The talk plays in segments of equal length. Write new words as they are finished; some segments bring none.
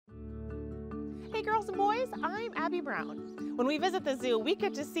Hey girls and boys, I'm Abby Brown. When we visit the zoo, we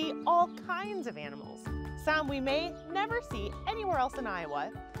get to see all kinds of animals. Some we may never see anywhere else in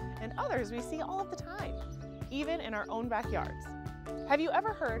Iowa, and others we see all of the time, even in our own backyards. Have you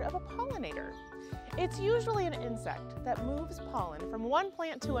ever heard of a pollinator? It's usually an insect that moves pollen from one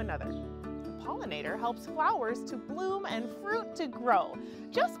plant to another. The pollinator helps flowers to bloom and fruit to grow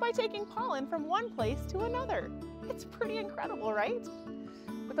just by taking pollen from one place to another. It's pretty incredible, right?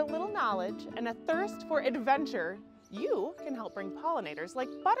 With a little knowledge and a thirst for adventure, you can help bring pollinators like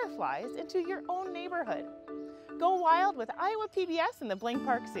butterflies into your own neighborhood. Go wild with Iowa PBS and the Blank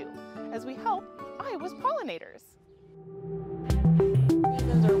Park Zoo as we help Iowa's pollinators.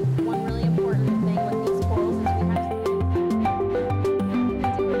 Those are one really important thing with these corals is we have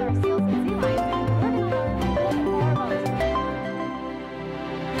to do with our seals and sea lions. We're going to learn a little bit more about them.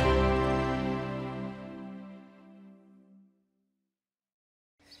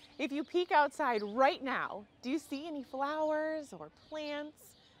 If you peek outside right now, do you see any flowers or plants?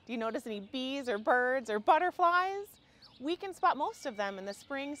 Do you notice any bees or birds or butterflies? We can spot most of them in the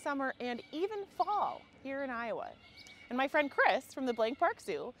spring, summer, and even fall here in Iowa. And my friend Chris from the Blank Park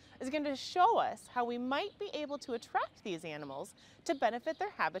Zoo is going to show us how we might be able to attract these animals to benefit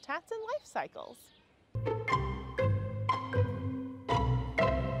their habitats and life cycles.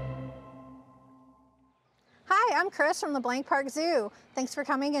 Hi, I'm Chris from the Blank Park Zoo. Thanks for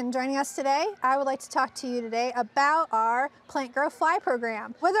coming and joining us today. I would like to talk to you today about our Plant Grow Fly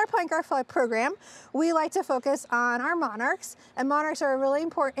program. With our Plant Grow Fly program, we like to focus on our monarchs, and monarchs are a really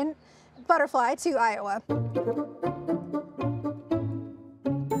important butterfly to Iowa.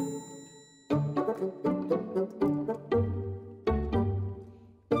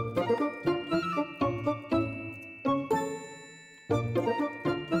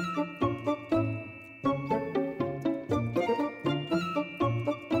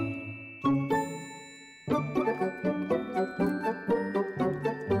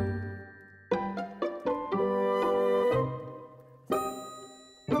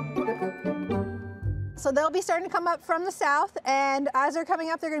 So they'll be starting to come up from the south, and as they're coming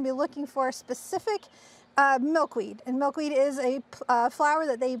up, they're going to be looking for a specific milkweed. And milkweed is a flower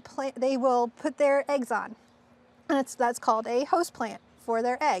that they will put their eggs on, and that's called a host plant for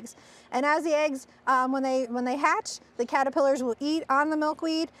their eggs. And as the eggs, when they hatch, the caterpillars will eat on the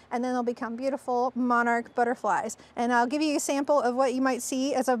milkweed, and then they'll become beautiful monarch butterflies. And I'll give you a sample of what you might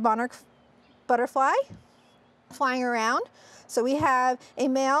see as a monarch butterfly flying around. So we have a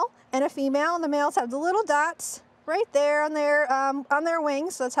male and a female, and the males have the little dots right there on their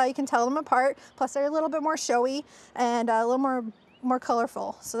wings, so that's how you can tell them apart. Plus they're a little bit more showy and a little more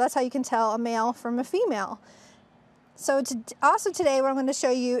colorful, so that's how you can tell a male from a female. So also today what I'm going to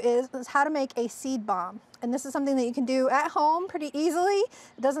show you is how to make a seed bomb, and this is something that you can do at home pretty easily.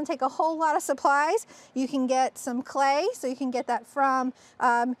 It doesn't take a whole lot of supplies. You can get some clay, so you can get that from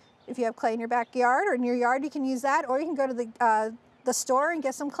if you have clay in your backyard or in your yard, you can use that, or you can go to the store and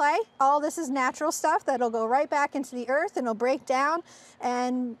get some clay. All this is natural stuff that'll go right back into the earth and it'll break down,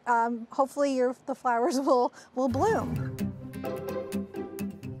 and hopefully the flowers will bloom.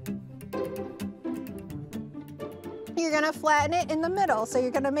 You're gonna flatten it in the middle, so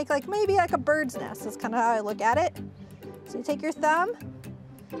you're gonna make maybe like a bird's nest. That's kind of how I look at it. So you take your thumb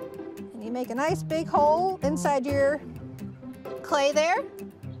and you make a nice big hole inside your clay there.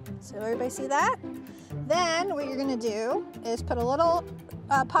 So everybody see that? Then what you're gonna do is put a little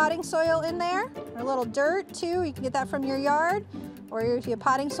potting soil in there, or a little dirt too. You can get that from your yard, or if you have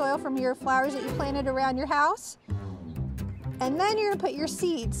potting soil from your flowers that you planted around your house. And then you're gonna put your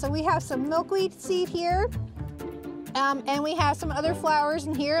seeds. So we have some milkweed seed here, and we have some other flowers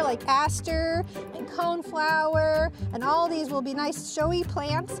in here like aster and coneflower, and all these will be nice showy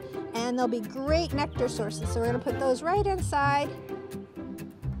plants, and they'll be great nectar sources. So we're gonna put those right inside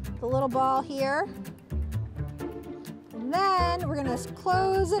the little ball here. And then we're gonna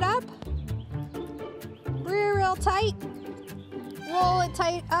close it up real tight. Roll it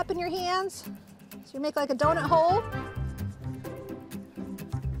tight up in your hands. So you make like a donut hole.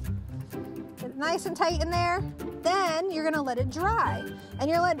 Get it nice and tight in there. Then you're gonna let it dry.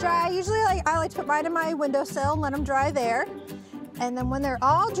 And you're let dry, usually I like to put mine in my windowsill and let them dry there. And then when they're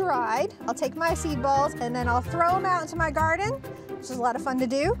all dried, I'll take my seed balls and then I'll throw them out into my garden, which is a lot of fun to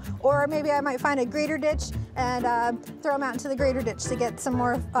do. Or maybe I might find a grater ditch and throw them out into the grater ditch to get some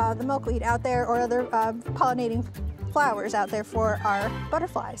more of the milkweed out there, or other pollinating flowers out there for our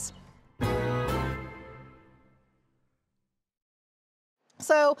butterflies.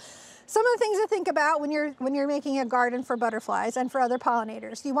 So some of the things to think about when you're making a garden for butterflies and for other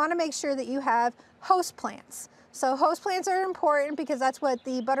pollinators. You want to make sure that you have host plants. So host plants are important because that's what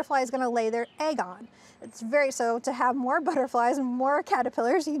the butterfly is going to lay their egg on. So to have more butterflies and more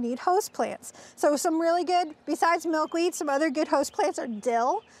caterpillars, you need host plants. So some really good, besides milkweed, some other good host plants are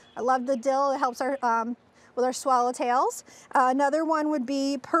dill. I love the dill. It helps our with our swallowtails. Another one would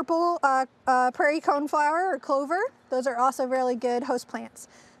be purple prairie coneflower or clover. Those are also really good host plants.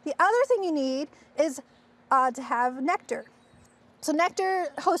 The other thing you need is to have nectar. So nectar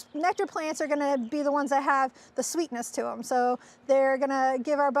plants are going to be the ones that have the sweetness to them. So they're going to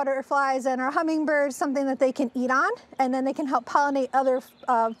give our butterflies and our hummingbirds something that they can eat on, and then they can help pollinate other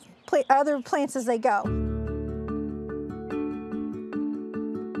plants as they go.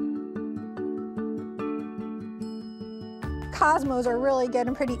 Cosmos are really good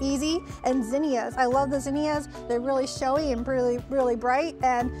and pretty easy, and zinnias. I love the zinnias. They're really showy and really bright,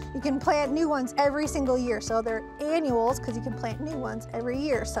 and you can plant new ones every single year. So they're annuals because you can plant new ones every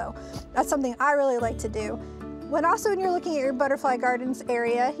year. So that's something I really like to do. When you're looking at your butterfly gardens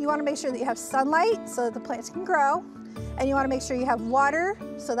area, you want to make sure that you have sunlight so that the plants can grow. And you want to make sure you have water,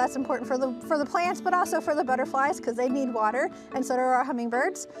 so that's important for the plants, but also for the butterflies because they need water, and so do our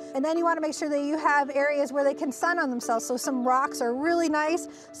hummingbirds. And then you want to make sure that you have areas where they can sun on themselves. So some rocks are really nice,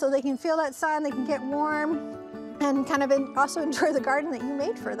 so they can feel that sun, they can get warm, and kind of also enjoy the garden that you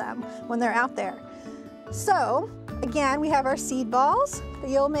made for them when they're out there. So again, we have our seed balls that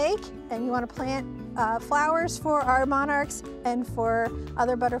you'll make, and you want to plant flowers for our monarchs and for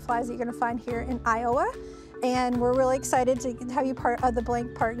other butterflies that you're going to find here in Iowa. And we're really excited to have you part of the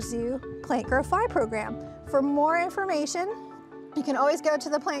Blank Park Zoo Plant Grow Fly program. For more information, you can always go to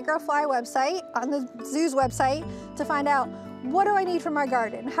the Plant Grow Fly website, on the zoo's website, to find out what do I need for my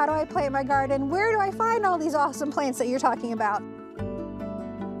garden? How do I plant my garden? Where do I find all these awesome plants that you're talking about?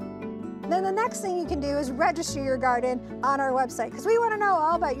 Then the next thing you can do is register your garden on our website, because we want to know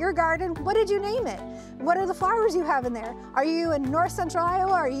all about your garden. What did you name it? What are the flowers you have in there? Are you in north central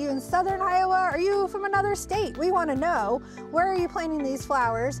Iowa? Are you in southern Iowa? Are you from another state? We want to know, where are you planting these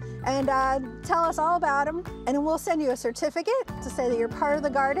flowers, and tell us all about them, and then we'll send you a certificate to say that you're part of the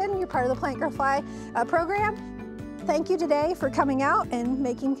garden, you're part of the Plant Grow Fly program. Thank you today for coming out and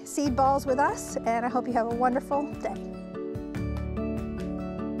making seed balls with us, and I hope you have a wonderful day.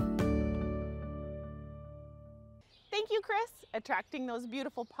 Thank you, Chris. Attracting those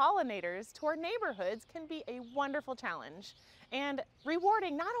beautiful pollinators to our neighborhoods can be a wonderful challenge and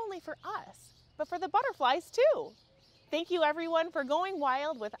rewarding not only for us, but for the butterflies too. Thank you everyone for going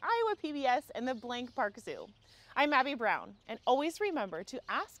wild with Iowa PBS and the Blank Park Zoo. I'm Abby Brown, and always remember to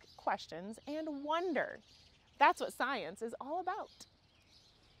ask questions and wonder. That's what science is all about.